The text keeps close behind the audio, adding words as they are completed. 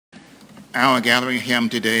Our gathering hymn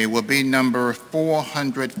today will be number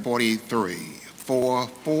 443.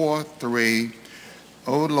 443,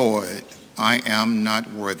 O Lord, I am not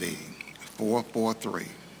worthy. 443.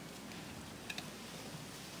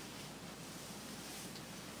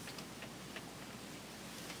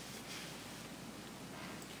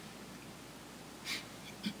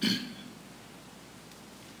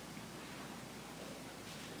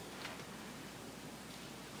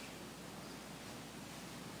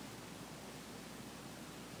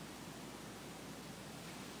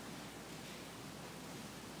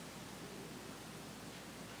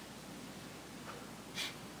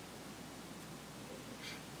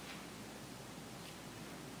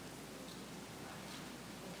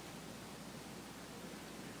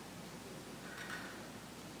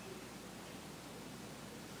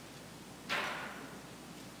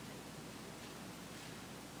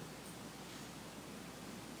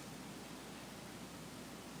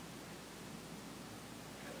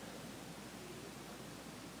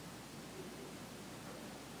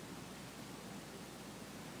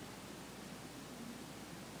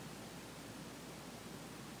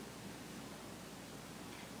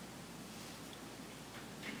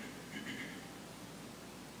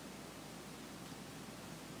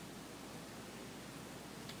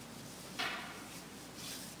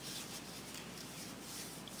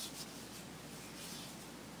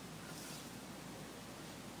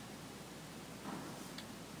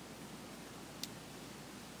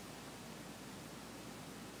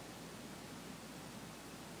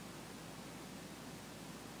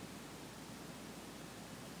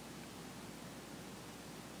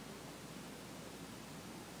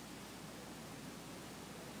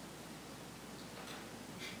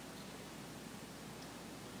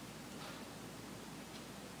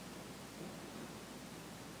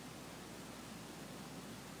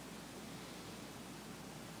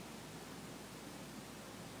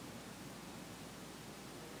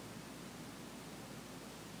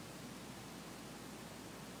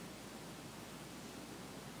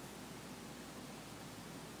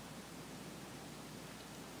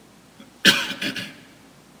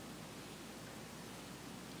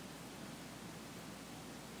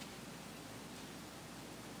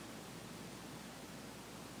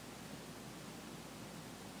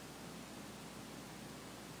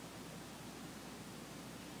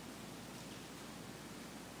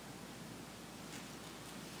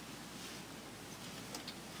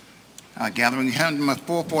 Our gathering hymn number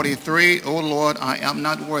 443, O Lord, I am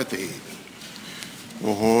not worthy.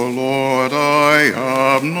 O Lord, I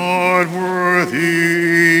am not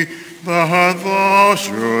worthy that thou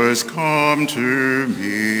shouldst come to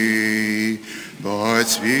me, but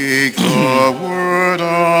speak the word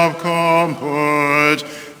of comfort,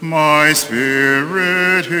 my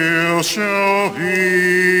spirit healed shall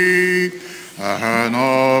be, and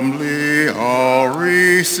humbly I'll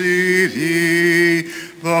receive thee,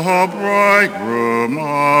 the bridegroom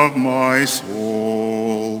of my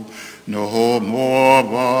soul. No more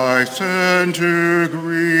by sin to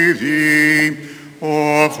grieve thee,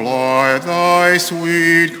 or fly thy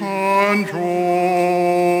sweet control.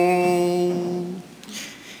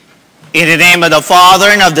 In the name of the Father,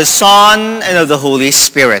 and of the Son, and of the Holy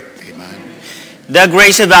Spirit. Amen. The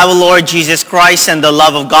grace of our Lord Jesus Christ, and the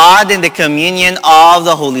love of God, and the communion of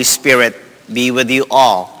the Holy Spirit be with you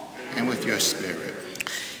all. And with your spirit.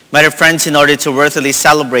 My dear friends, in order to worthily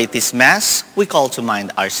celebrate this Mass, we call to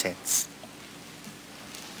mind our sins.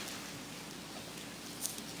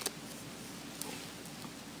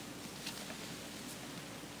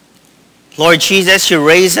 Lord Jesus, you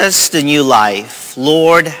raise us to new life.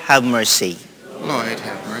 Lord, have mercy. Lord,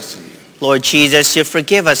 have mercy. Lord Jesus, you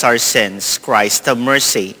forgive us our sins. Christ, have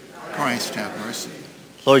mercy. Christ, have mercy.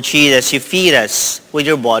 Lord Jesus, you feed us with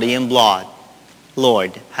your body and blood.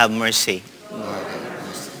 Lord, have mercy. Lord, have mercy.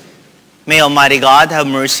 May Almighty God have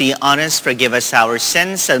mercy on us, forgive us our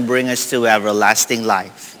sins, and bring us to everlasting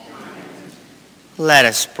life. Let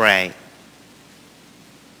us pray.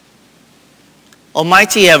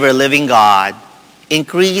 Almighty ever-living God,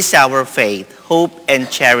 increase our faith, hope, and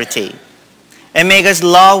charity, and make us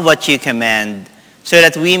love what you command, so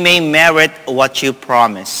that we may merit what you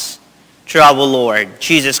promise. Through our Lord,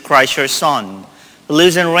 Jesus Christ, your Son, who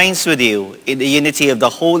lives and reigns with you in the unity of the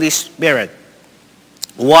Holy Spirit,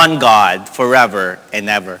 one God, forever and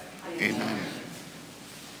ever. Amen.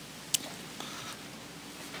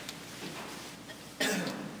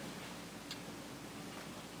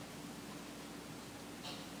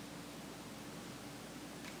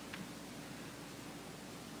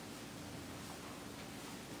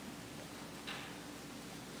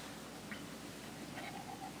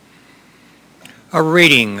 A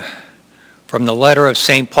reading From the letter of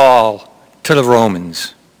St. Paul to the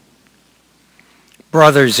Romans.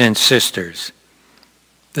 Brothers and sisters,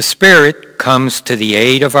 the Spirit comes to the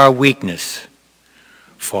aid of our weakness,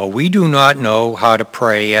 for we do not know how to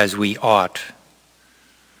pray as we ought.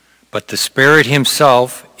 But the Spirit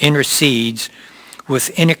himself intercedes with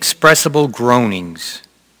inexpressible groanings,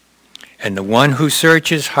 and the one who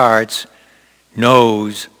searches hearts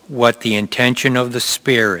knows what the intention of the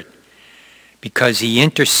Spirit, because he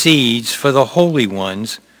intercedes for the holy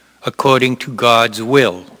ones according to God's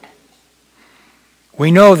will.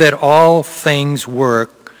 We know that all things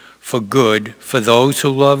work for good for those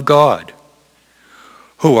who love God,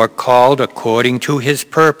 who are called according to his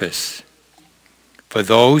purpose. For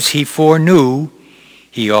those he foreknew,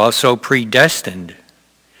 he also predestined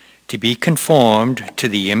to be conformed to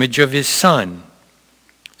the image of his Son,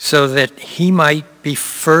 so that he might be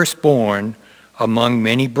firstborn among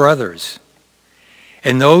many brothers.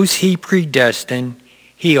 And those he predestined,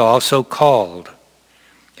 he also called.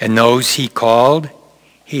 And those he called,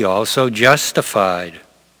 he also justified.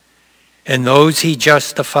 And those he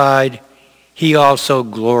justified, he also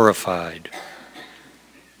glorified.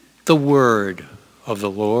 The word of the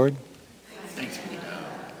Lord. Thanks be to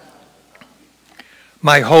God.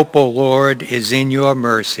 My hope, O Lord, is in your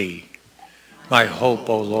mercy. My hope,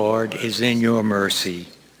 O Lord, is in your mercy.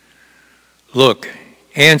 Look,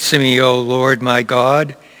 answer me, O Lord my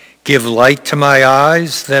God. Give light to my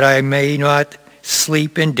eyes, that I may not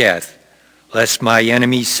sleep in death, lest my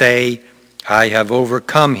enemies say, I have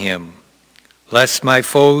overcome him, lest my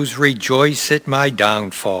foes rejoice at my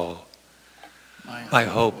downfall. My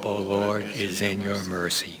hope, O Lord, is in your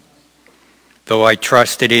mercy. Though I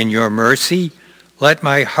trusted in your mercy, let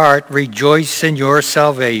my heart rejoice in your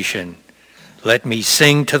salvation. Let me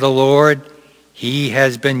sing to the Lord, he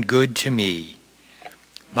has been good to me.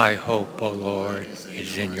 My hope, O Lord,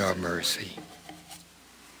 is in your mercy.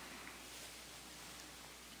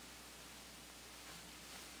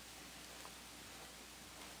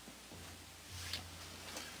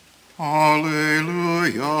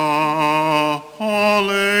 Alleluia,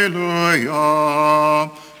 alleluia,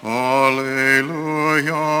 alleluia.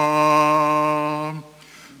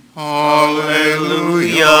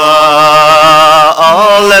 Alleluia,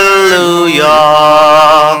 alleluia,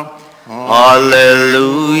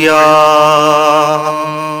 alleluia.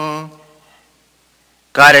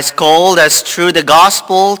 God has called us through the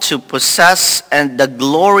gospel to possess and the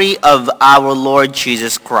glory of our Lord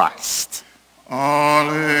Jesus Christ.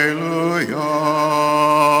 Alleluia,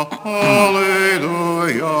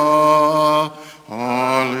 alleluia,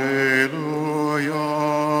 alleluia.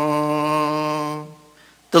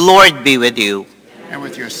 The Lord be with you. And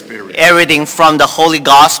with your spirit. A reading from the Holy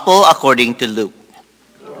Gospel according to Luke.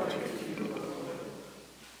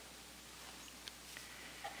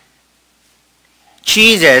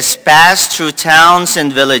 Jesus passed through towns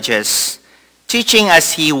and villages, teaching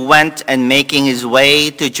as he went and making his way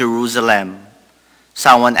to Jerusalem.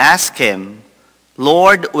 Someone asked him,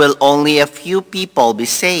 Lord, will only a few people be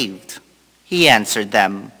saved? He answered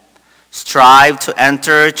them, strive to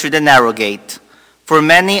enter through the narrow gate, for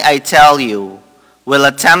many, I tell you, will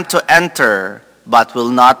attempt to enter, but will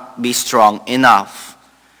not be strong enough.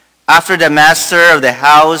 After the master of the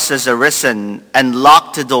house has arisen and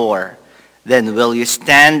locked the door, then will you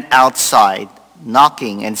stand outside,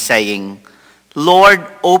 knocking and saying, Lord,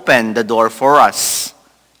 open the door for us.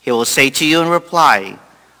 He will say to you in reply,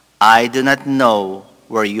 I do not know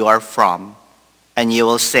where you are from. And you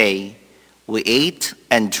will say, we ate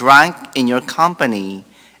and drank in your company,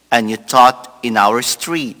 and you taught in our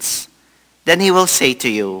streets. Then he will say to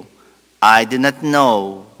you, I do not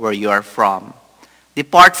know where you are from.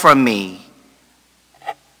 Depart from me,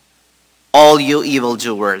 all you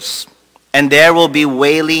evildoers. And there will be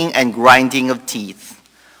wailing and grinding of teeth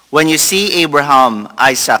when you see Abraham,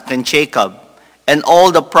 Isaac, and Jacob, and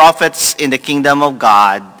all the prophets in the kingdom of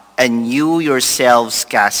God, and you yourselves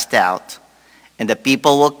cast out. And the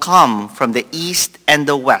people will come from the east and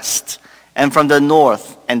the west, and from the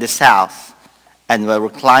north and the south, and will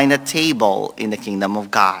recline at table in the kingdom of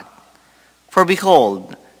God. For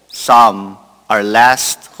behold, some are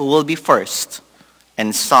last who will be first,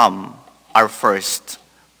 and some are first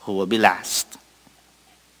who will be last.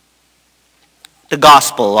 The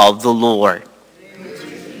Gospel of the Lord.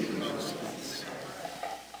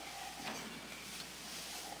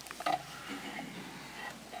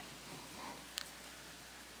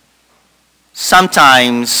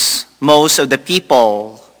 Sometimes most of the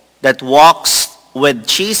people that walks with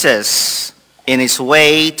Jesus in his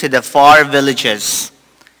way to the far villages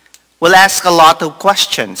will ask a lot of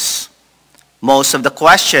questions. Most of the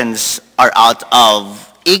questions are out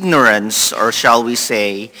of ignorance, or shall we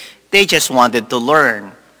say, they just wanted to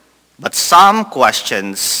learn. But some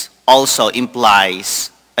questions also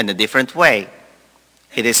implies in a different way.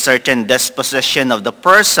 It is certain disposition of the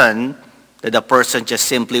person that the person just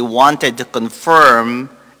simply wanted to confirm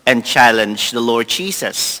and challenge the Lord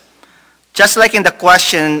Jesus. Just like in the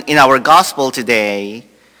question in our gospel today,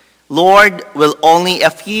 Lord, will only a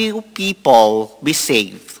few people be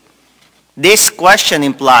saved? This question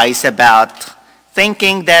implies about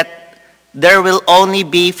thinking that there will only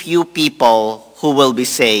be few people who will be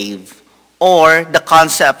saved, or the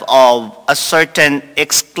concept of a certain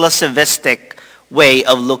exclusivistic way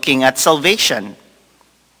of looking at salvation.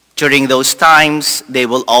 During those times, they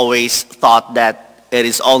will always thought that it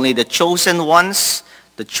is only the chosen ones,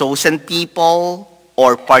 the chosen people,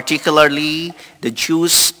 or particularly the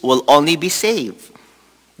Jews will only be saved.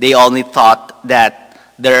 They only thought that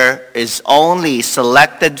there is only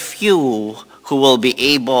selected few who will be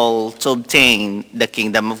able to obtain the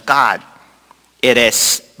kingdom of God. It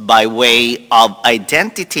is by way of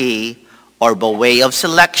identity or by way of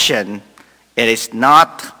selection. It is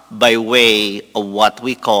not by way of what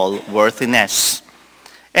we call worthiness.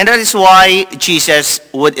 And that is why Jesus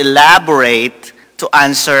would elaborate to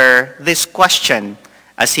answer this question,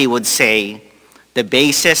 as he would say, the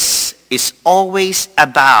basis is always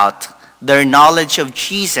about their knowledge of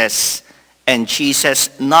Jesus and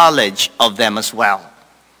Jesus' knowledge of them as well.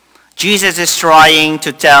 Jesus is trying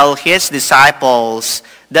to tell his disciples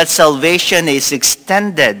that salvation is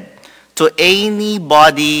extended to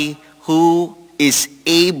anybody who is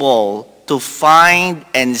able to find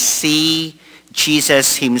and see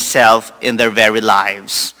Jesus himself in their very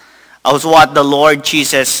lives. As what the Lord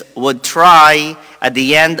Jesus would try at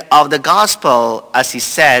the end of the gospel, as he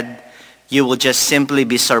said, you will just simply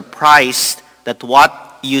be surprised that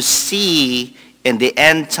what you see in the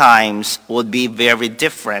end times would be very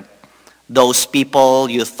different. Those people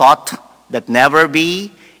you thought that never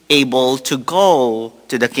be able to go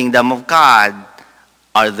to the kingdom of God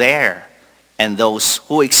are there. And those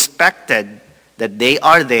who expected that they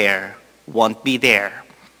are there won't be there.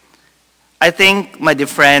 I think, my dear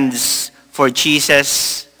friends, for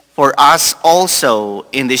Jesus, for us also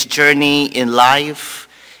in this journey in life,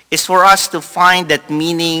 is for us to find that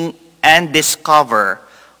meaning and discover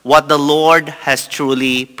what the Lord has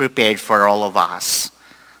truly prepared for all of us.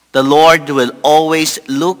 The Lord will always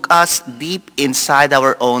look us deep inside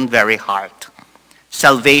our own very heart.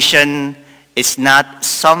 Salvation is not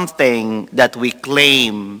something that we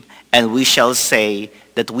claim and we shall say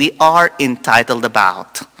that we are entitled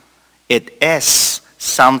about. It is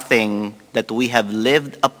something that we have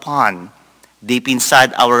lived upon deep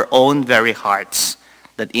inside our own very hearts,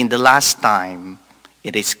 that in the last time,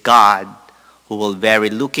 it is God who will be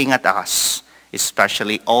looking at us,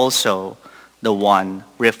 especially also the one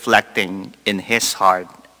reflecting in his heart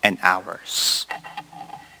and ours.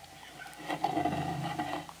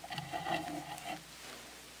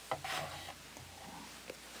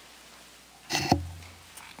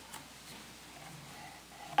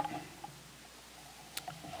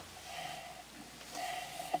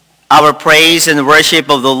 Our praise and worship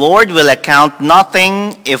of the Lord will account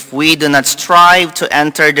nothing if we do not strive to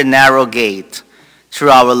enter the narrow gate through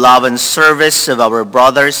our love and service of our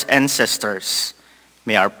brothers and sisters.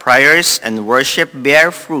 May our prayers and worship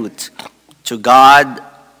bear fruit to God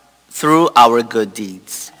through our good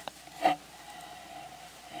deeds.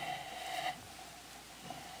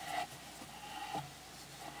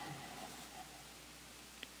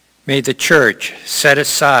 May the Church set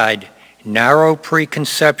aside narrow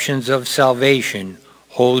preconceptions of salvation,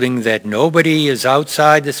 holding that nobody is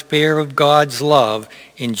outside the sphere of God's love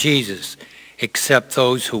in Jesus, except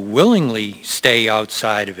those who willingly stay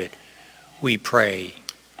outside of it. We pray.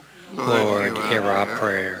 Lord, hear our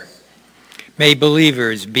prayer. May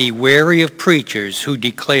believers be wary of preachers who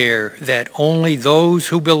declare that only those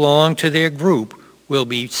who belong to their group will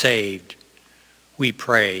be saved. We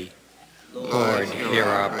pray. Lord, hear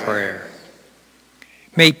our prayer.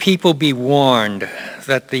 May people be warned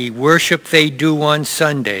that the worship they do on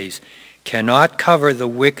Sundays cannot cover the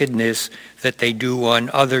wickedness that they do on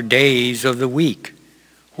other days of the week.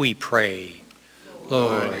 We pray.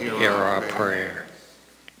 Lord, hear our prayer.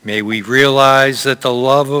 May we realize that the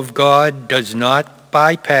love of God does not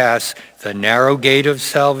bypass the narrow gate of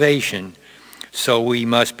salvation, so we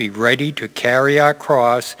must be ready to carry our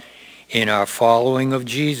cross in our following of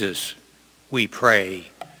Jesus. We pray.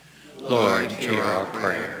 Lord, hear our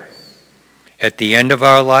prayer. At the end of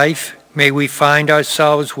our life, may we find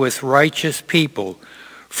ourselves with righteous people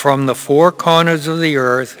from the four corners of the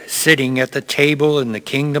earth sitting at the table in the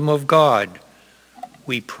kingdom of God.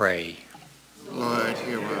 We pray. Lord,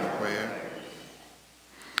 hear our prayer.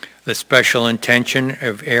 The special intention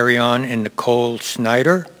of Arion and Nicole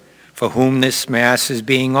Snyder, for whom this Mass is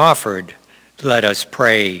being offered. Let us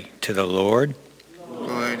pray to the Lord.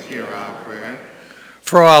 Lord, hear our prayer.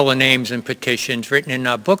 For all the names and petitions written in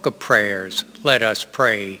our book of prayers, let us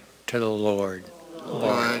pray to the Lord.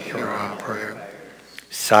 Lord, hear our prayer.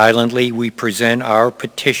 Silently we present our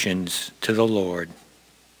petitions to the Lord.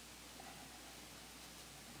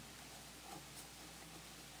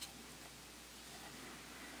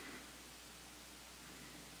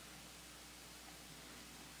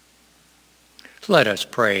 Let us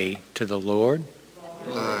pray to the Lord.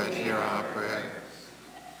 Lord, hear our prayer.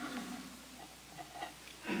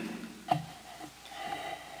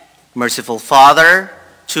 Merciful Father,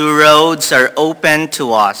 two roads are open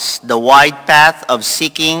to us, the wide path of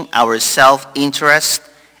seeking our self-interest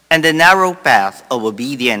and the narrow path of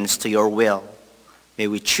obedience to your will. May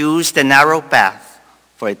we choose the narrow path,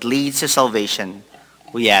 for it leads to salvation.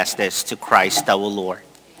 We ask this to Christ our Lord.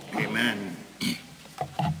 Amen.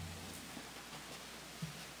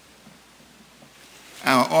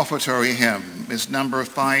 Our offertory hymn is number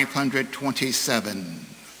 527,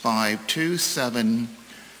 527,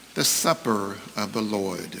 The Supper of the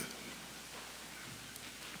Lord.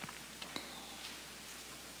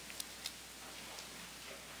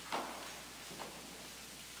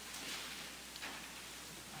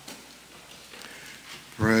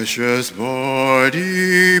 Precious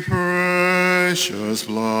body, precious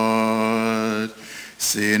blood,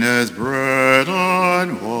 seen as bread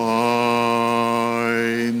and wine.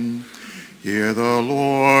 Here the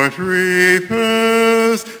Lord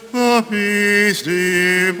prepares the feast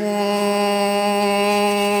divine.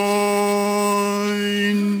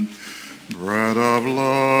 Bread of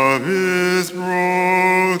love is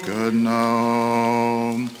broken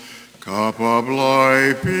now, cup of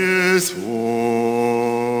life is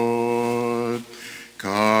poured.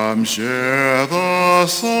 Come share the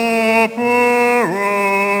supper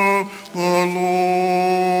of the Lord.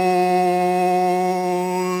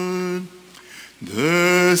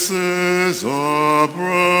 This is the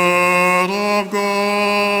bread of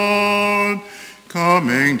God,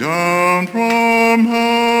 coming down from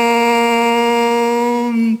heaven,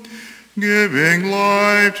 giving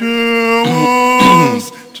life to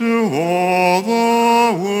us, to all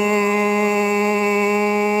the world.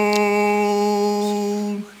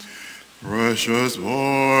 Precious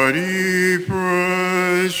body,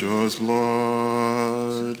 precious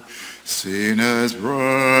blood, seen as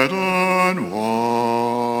bread and wine.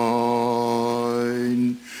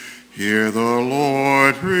 Here the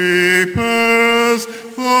Lord prepares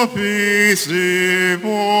the feast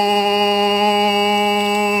divine.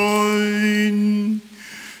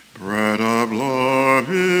 Bread of love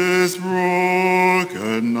is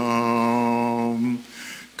broken now,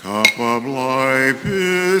 cup of life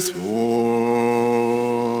is poured.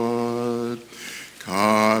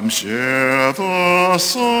 Come share the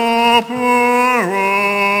supper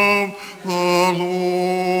of the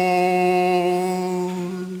Lord.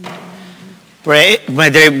 Pray, my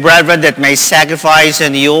dear brethren, that my sacrifice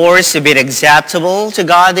and yours be acceptable to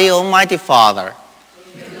God the Almighty Father.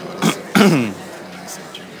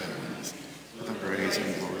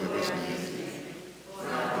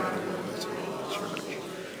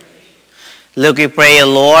 Look, we pray,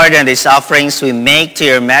 Lord, and these offerings we make to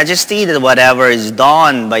your majesty, that whatever is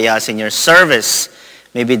done by us in your service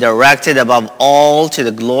may be directed above all to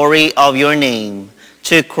the glory of your name,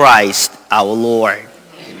 to Christ our Lord.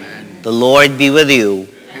 Amen. The Lord be with you.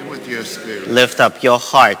 And with your spirit. Lift up your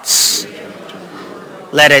hearts.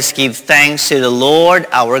 Let us give thanks to the Lord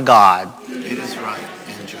our God. It is right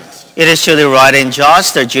and just. It is truly right and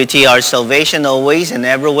just, our duty, our salvation, always and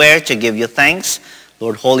everywhere to give you thanks,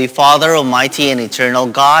 Lord, Holy Father, Almighty and eternal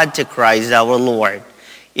God, to Christ our Lord.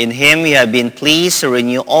 In him you have been pleased to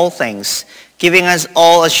renew all things, giving us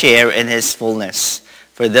all a share in his fullness.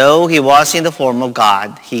 For though he was in the form of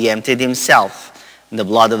God, he emptied himself, and the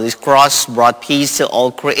blood of his cross brought peace to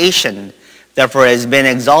all creation. Therefore he has been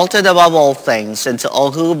exalted above all things, and to all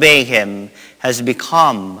who obey him has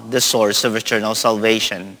become the source of eternal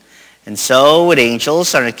salvation. And so with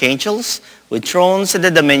angels and archangels, with thrones and the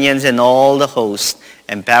dominions and all the hosts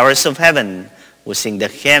and powers of heaven, we sing the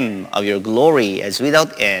hymn of your glory as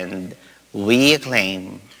without end we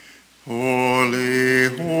acclaim. Holy,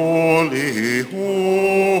 holy,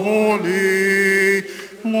 holy,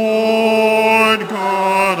 Lord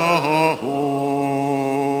God of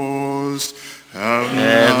hosts. Heaven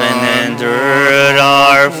and earth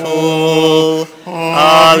are full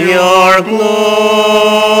of your glory.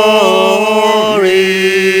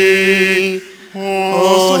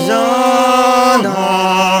 Hosanna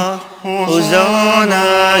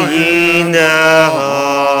Hosanna in the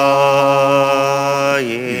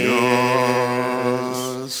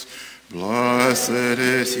highest. Blessed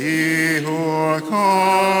is he who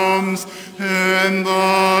comes in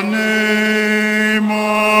the name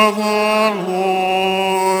of the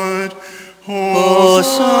Lord.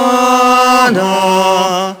 Hosanna,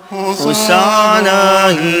 Hosanna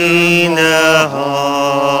in the highest.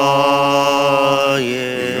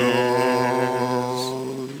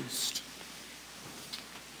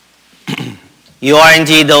 You are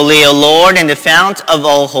indeed holy, O Lord, and the fount of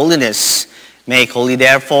all holiness. Make holy,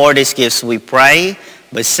 therefore, these gifts, we pray,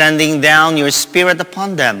 by sending down your Spirit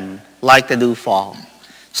upon them like the dewfall,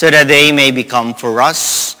 so that they may become for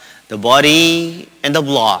us the body and the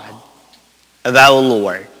blood of our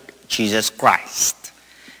Lord Jesus Christ.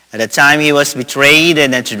 At the time he was betrayed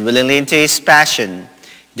and entered willingly into his passion,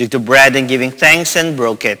 he took the bread and giving thanks and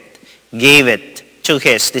broke it, gave it to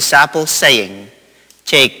his disciples, saying,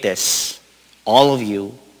 "Take this, all of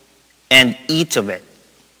you, and eat of it.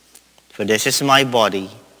 For this is my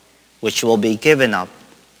body, which will be given up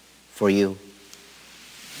for you."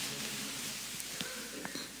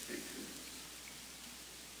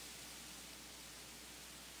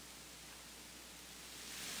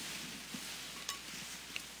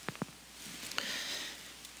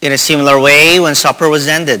 In a similar way, when supper was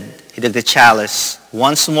ended, he took the chalice,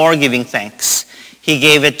 once more giving thanks. He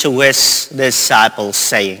gave it to his disciples,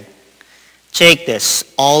 saying, "Take this,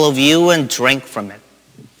 all of you, and drink from it.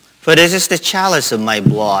 For this is the chalice of my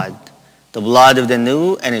blood, the blood of the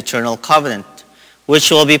new and eternal covenant, which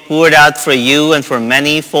will be poured out for you and for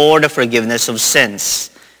many for the forgiveness of sins.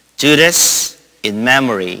 Do this in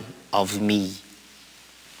memory of me."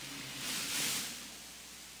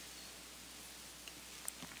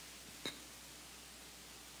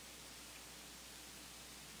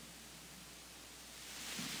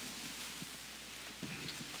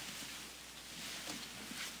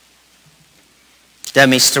 The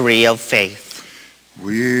mystery of faith.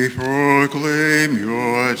 We proclaim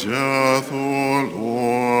your death, O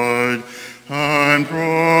Lord, and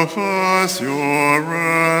profess your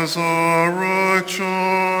resurrection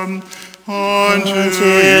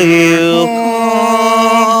until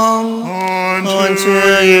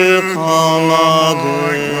you come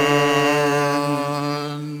again.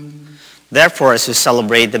 Therefore, as we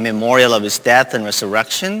celebrate the memorial of his death and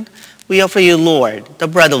resurrection, we offer you, Lord, the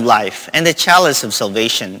bread of life and the chalice of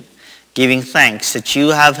salvation, giving thanks that you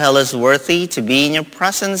have held us worthy to be in your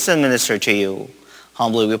presence and minister to you.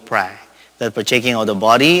 Humbly we pray that partaking of the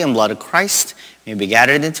body and blood of Christ may be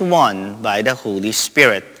gathered into one by the Holy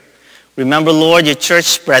Spirit. Remember, Lord, your church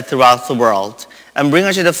spread throughout the world, and bring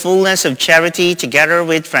us to the fullness of charity together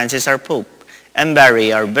with Francis our Pope, and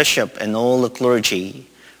Barry our Bishop, and all the clergy.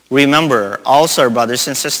 Remember also our brothers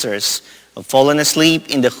and sisters who have fallen asleep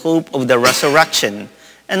in the hope of the resurrection,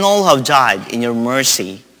 and all who have died in your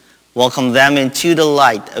mercy. Welcome them into the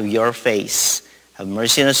light of your face. Have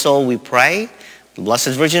mercy on us all, we pray. The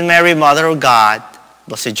Blessed Virgin Mary, Mother of God,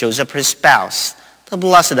 Blessed Joseph, her spouse, the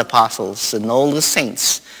blessed apostles, and all the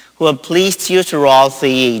saints who have pleased you throughout the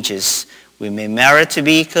ages, we may merit to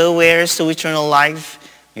be co-heirs to eternal life.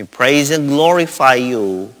 We praise and glorify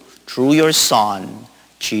you through your Son,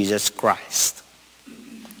 Jesus Christ.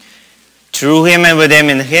 Through him and with him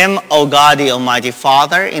in him, O God, the Almighty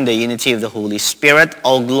Father, in the unity of the Holy Spirit,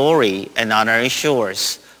 all glory and honor is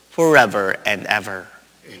yours forever and ever.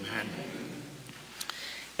 Amen.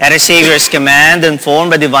 At our Savior's command,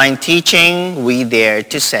 informed by divine teaching, we dare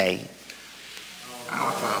to say,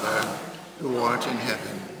 Our Father, who art in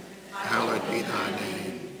heaven, hallowed be thy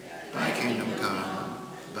name. Thy kingdom come,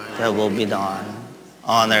 thy will be done,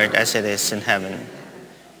 on earth as it is in heaven.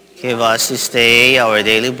 Give us this day our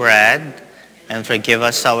daily bread, and forgive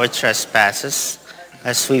us our trespasses,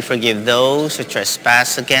 as we forgive those who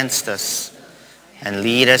trespass against us. And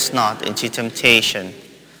lead us not into temptation,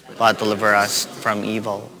 but deliver us from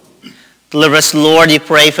evil. Deliver us, Lord, we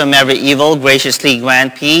pray, from every evil. Graciously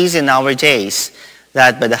grant peace in our days,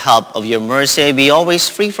 that by the help of your mercy be always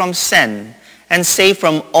free from sin, and safe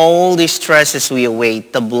from all distresses we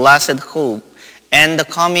await the blessed hope and the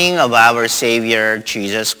coming of our Savior,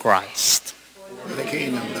 Jesus Christ. For the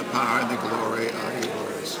kingdom, the power, and the glory are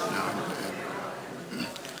yours, now and forever.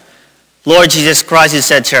 Lord Jesus Christ, you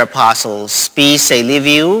said to your apostles, "Peace I leave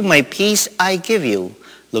you, my peace I give you.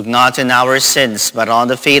 Look not on our sins, but on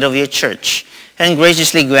the faith of your church, and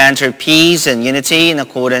graciously grant her peace and unity in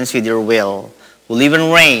accordance with your will, who live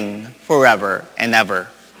and reign forever and ever."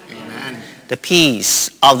 Amen. The peace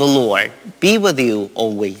of the Lord be with you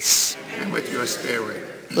always. And with your spirit.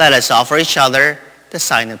 Let us offer each other the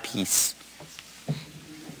sign of peace.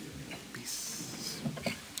 Peace.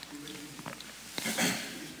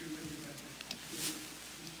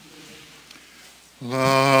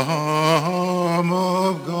 Lamb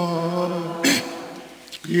of God,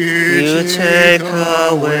 You take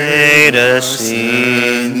away the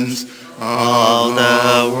sins of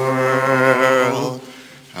the world.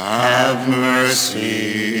 have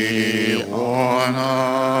mercy on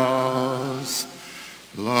us.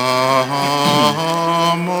 Lamb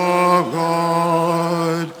of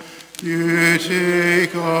God, you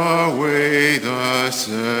take away the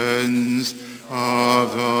sins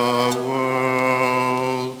of the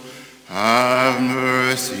world. Have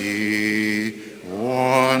mercy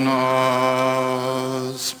on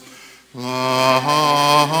us.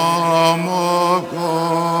 Lamb of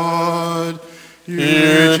God,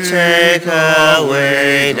 You take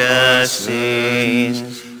away the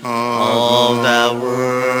sins of the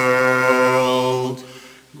world.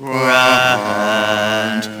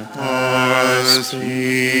 Grant us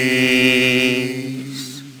peace.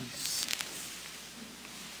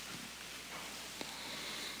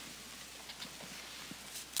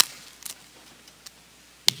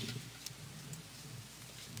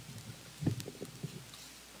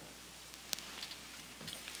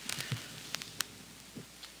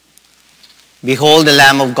 Behold the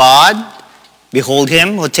Lamb of God. Behold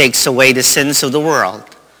him who takes away the sins of the world.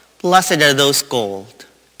 Blessed are those called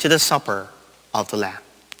to the supper of the Lamb.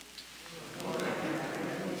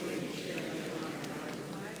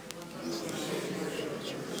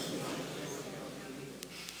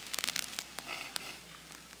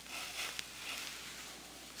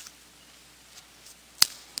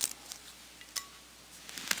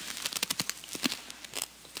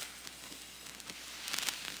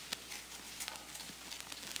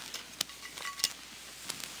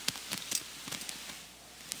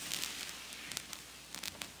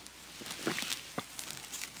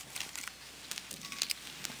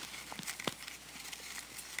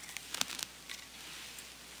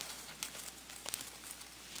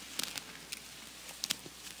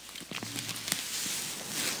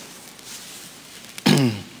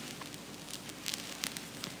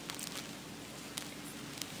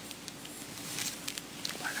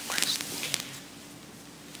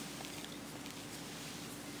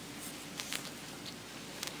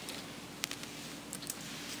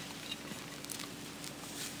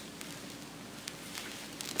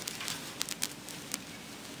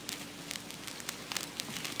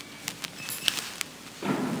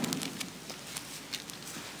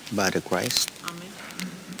 Body of Christ. Amen.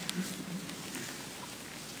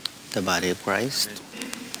 The body of Christ.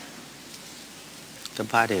 The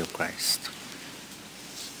body of Christ.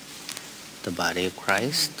 The body of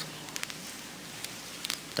Christ.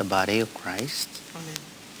 The body of Christ. Amen.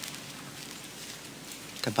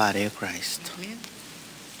 The body of Christ. Amen.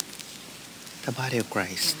 The body of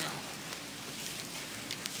Christ.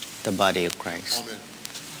 The body of Christ.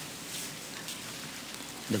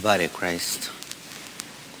 The body of Christ.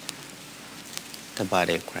 The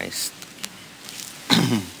body of Christ.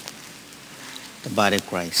 The body of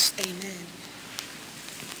Christ. Amen.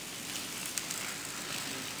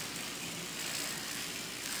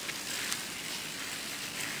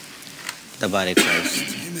 The body of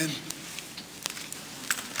Christ. Amen.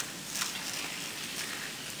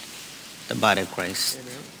 The body of Christ.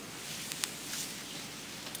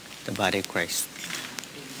 The body of Christ.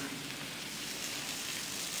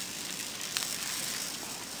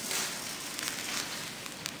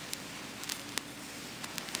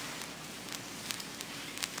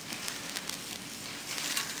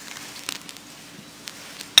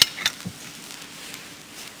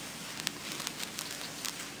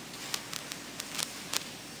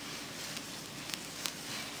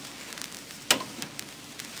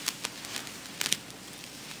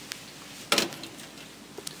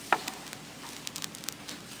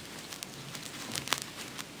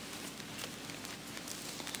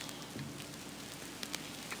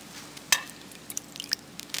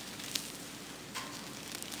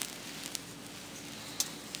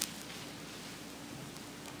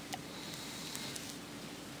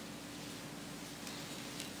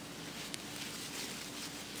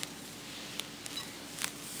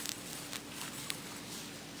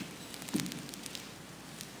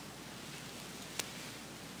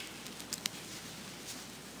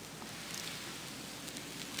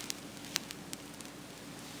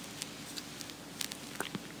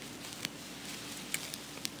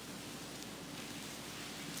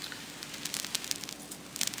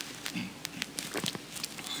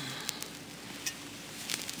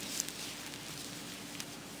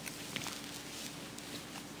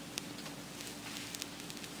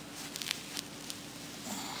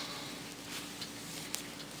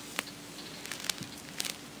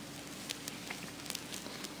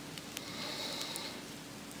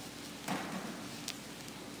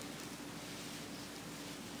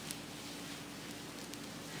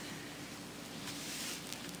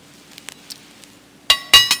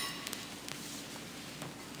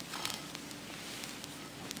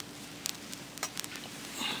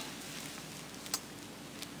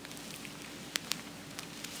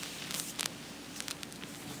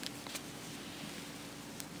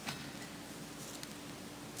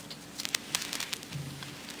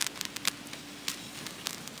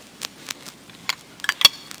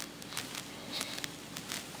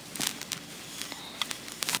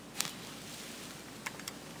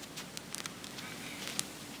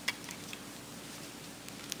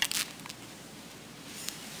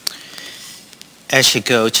 As you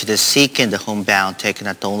go to the sick and the homebound, take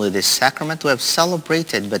not only this sacrament we have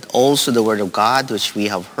celebrated, but also the word of God which we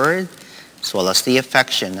have heard, as well as the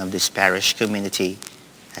affection of this parish community.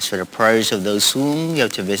 As for the prayers of those whom you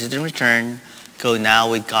have to visit and return, go now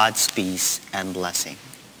with God's peace and blessing.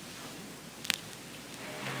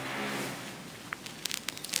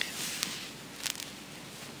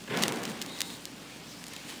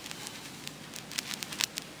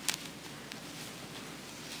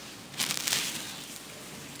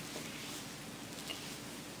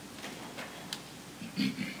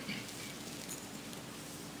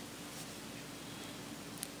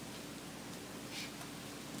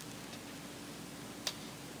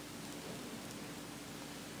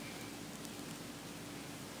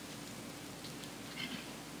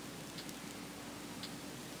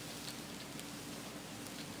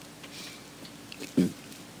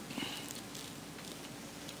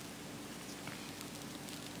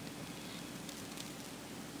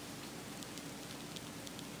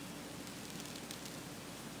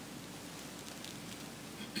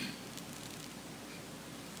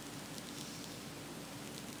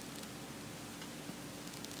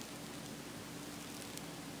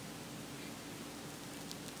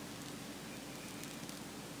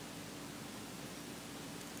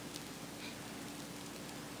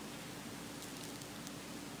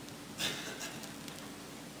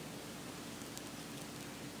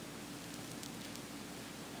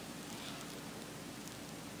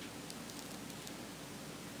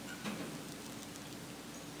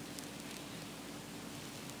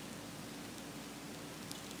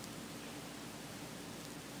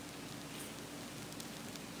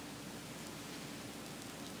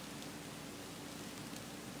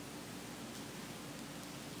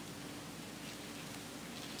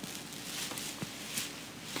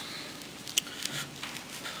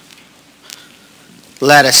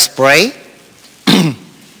 Let us pray.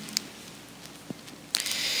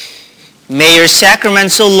 May your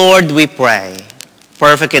sacraments, O Lord, we pray,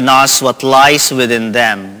 perfect in us what lies within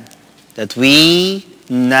them, that we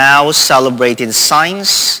now celebrate in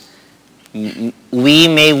signs, we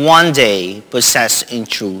may one day possess in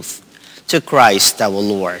truth. To Christ our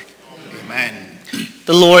Lord. Amen.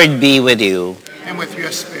 The Lord be with you. And with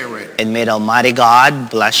your spirit. And may the Almighty God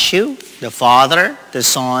bless you, the Father, the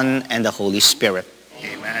Son, and the Holy Spirit.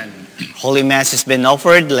 Amen. Holy Mass has been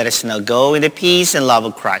offered. Let us now go in the peace and love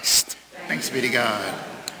of Christ. Thanks be to God.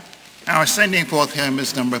 Our sending forth hymn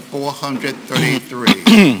is number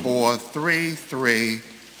 433. 433,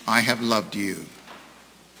 I have loved you.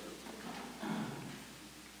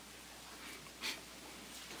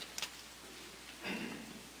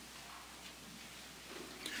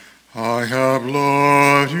 I have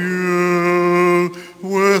loved you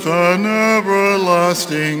with an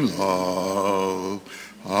everlasting love.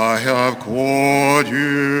 I have called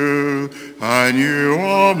you, and you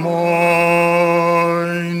are mine.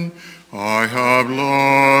 I have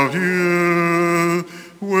loved you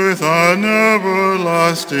with an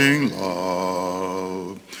everlasting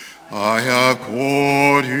love. I have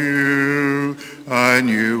called you, and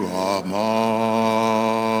you are mine.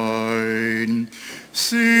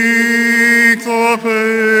 Seek the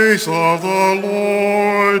face of the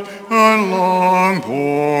Lord and long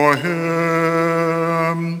for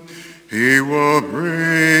him. He will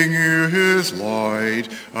bring you his light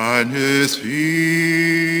and his peace.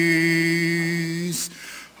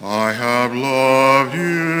 I have loved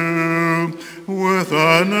you with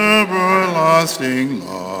an everlasting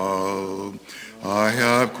love. I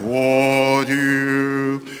have called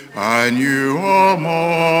you, and you are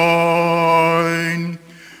mine.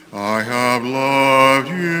 I have loved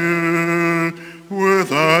you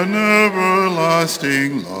with an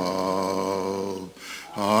everlasting love.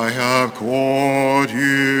 I have called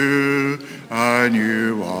you, and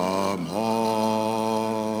you are mine.